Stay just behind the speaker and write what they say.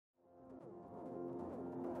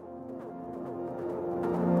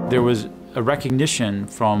there was a recognition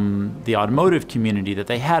from the automotive community that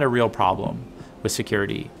they had a real problem with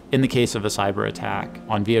security in the case of a cyber attack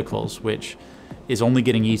on vehicles, which is only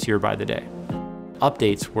getting easier by the day.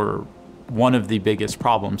 Updates were one of the biggest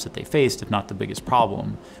problems that they faced, if not the biggest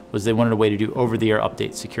problem, was they wanted a way to do over-the-air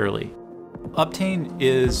updates securely. Uptane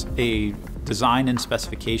is a design and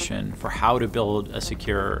specification for how to build a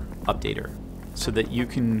secure updater so that you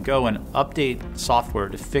can go and update software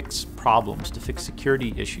to fix problems, to fix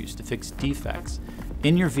security issues, to fix defects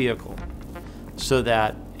in your vehicle so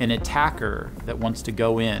that an attacker that wants to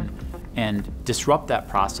go in and disrupt that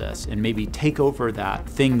process and maybe take over that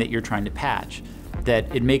thing that you're trying to patch,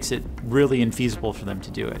 that it makes it really infeasible for them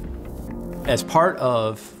to do it. As part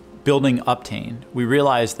of building Uptane, we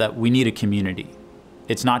realized that we need a community.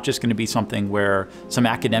 It's not just going to be something where some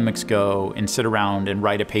academics go and sit around and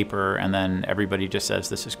write a paper and then everybody just says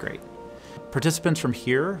this is great. Participants from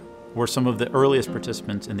here were some of the earliest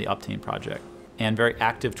participants in the Uptane project and very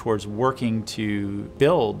active towards working to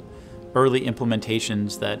build early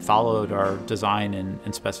implementations that followed our design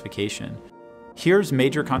and specification. Here's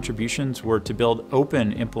major contributions were to build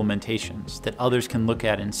open implementations that others can look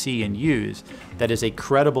at and see and use, that is a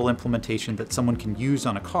credible implementation that someone can use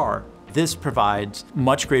on a car. This provides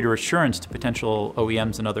much greater assurance to potential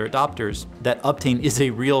OEMs and other adopters that Uptane is a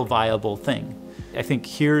real viable thing. I think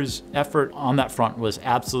here's effort on that front was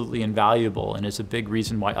absolutely invaluable and is a big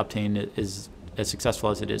reason why Uptane is as successful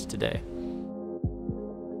as it is today.